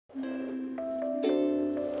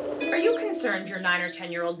you concerned your 9 or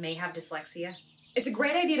 10-year-old may have dyslexia? It's a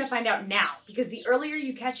great idea to find out now, because the earlier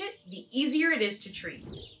you catch it, the easier it is to treat.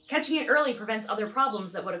 Catching it early prevents other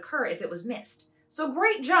problems that would occur if it was missed. So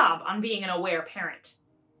great job on being an aware parent.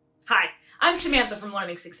 Hi, I'm Samantha from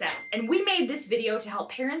Learning Success, and we made this video to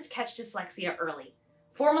help parents catch dyslexia early.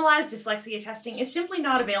 Formalized dyslexia testing is simply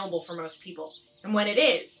not available for most people, and when it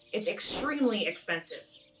is, it's extremely expensive.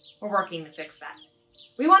 We're working to fix that.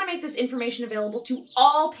 We want to make this information available to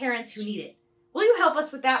all parents who need it. Will you help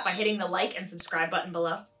us with that by hitting the like and subscribe button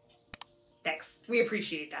below? Thanks, we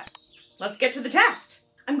appreciate that. Let's get to the test.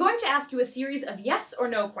 I'm going to ask you a series of yes or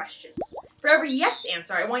no questions. For every yes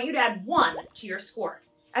answer, I want you to add 1 to your score.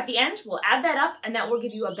 At the end, we'll add that up, and that will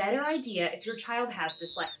give you a better idea if your child has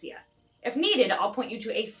dyslexia. If needed, I'll point you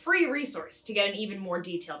to a free resource to get an even more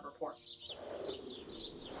detailed report.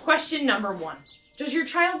 Question number 1. Does your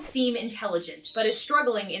child seem intelligent, but is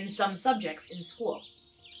struggling in some subjects in school?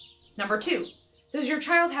 Number 2. Does your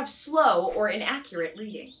child have slow or inaccurate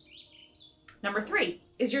reading? Number 3.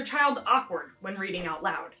 Is your child awkward when reading out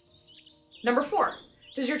loud? Number 4.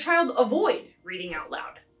 Does your child avoid reading out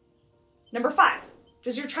loud? Number 5.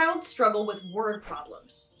 Does your child struggle with word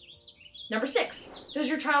problems? Number 6. Does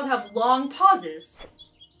your child have long pauses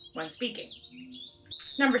when speaking?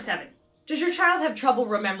 Number 7. Does your child have trouble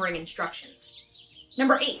remembering instructions?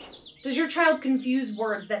 Number 8. Does your child confuse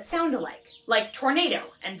words that sound alike, like tornado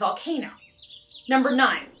and volcano? Number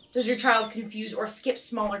 9. Does your child confuse or skip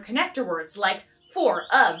smaller connector words like for,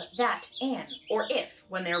 of, that, and, or if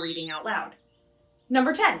when they're reading out loud?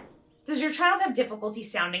 Number 10. Does your child have difficulty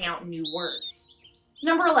sounding out new words?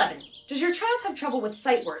 Number 11. Does your child have trouble with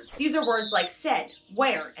sight words? These are words like said,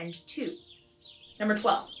 where, and to. Number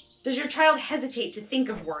 12. Does your child hesitate to think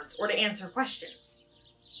of words or to answer questions?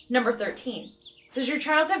 Number 13. Does your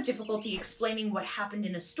child have difficulty explaining what happened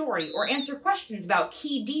in a story or answer questions about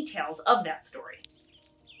key details of that story?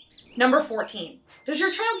 Number 14. Does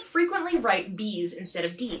your child frequently write B's instead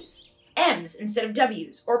of D's, M's instead of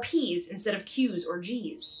W's, or P's instead of Q's or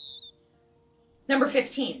G's? Number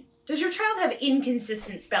 15. Does your child have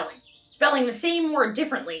inconsistent spelling the same word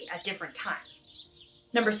differently at different times?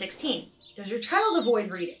 Number 16. Does your child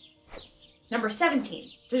avoid reading? Number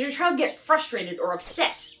 17. Does your child get frustrated or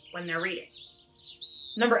upset when they're reading?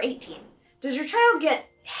 Number 18. Does your child get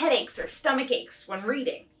headaches or stomach aches when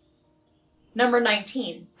reading? Number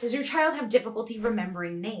 19. Does your child have difficulty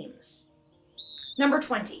remembering names? Number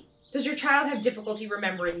 20. Does your child have difficulty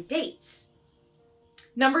remembering dates?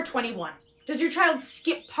 Number 21. Does your child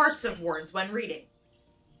skip parts of words when reading?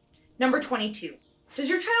 Number 22. Does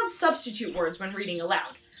your child substitute words when reading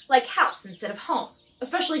aloud, like house instead of home,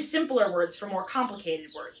 especially simpler words for more complicated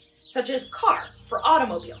words, such as car for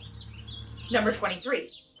automobile? Number 23.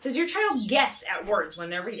 Does your child guess at words when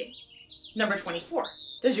they're reading? Number 24.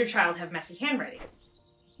 Does your child have messy handwriting?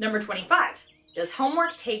 Number 25. Does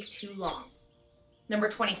homework take too long? Number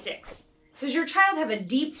 26. Does your child have a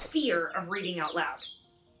deep fear of reading out loud?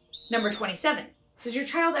 Number 27. Does your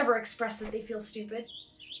child ever express that they feel stupid?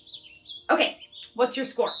 Okay, what's your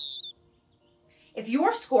score? If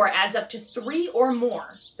your score adds up to 3 or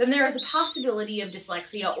more, then there is a possibility of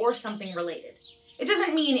dyslexia or something related. It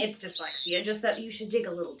doesn't mean it's dyslexia, just that you should dig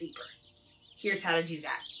a little deeper. Here's how to do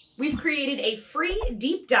that. We've created a free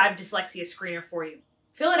deep dive dyslexia screener for you.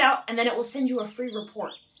 Fill it out and then it will send you a free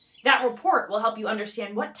report. That report will help you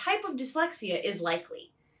understand what type of dyslexia is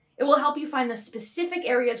likely. It will help you find the specific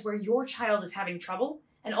areas where your child is having trouble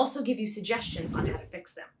and also give you suggestions on how to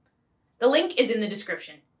fix them. The link is in the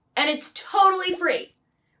description and it's totally free.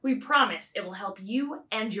 We promise it will help you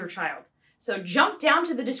and your child. So jump down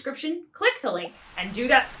to the description, click the link, and do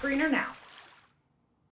that screener now.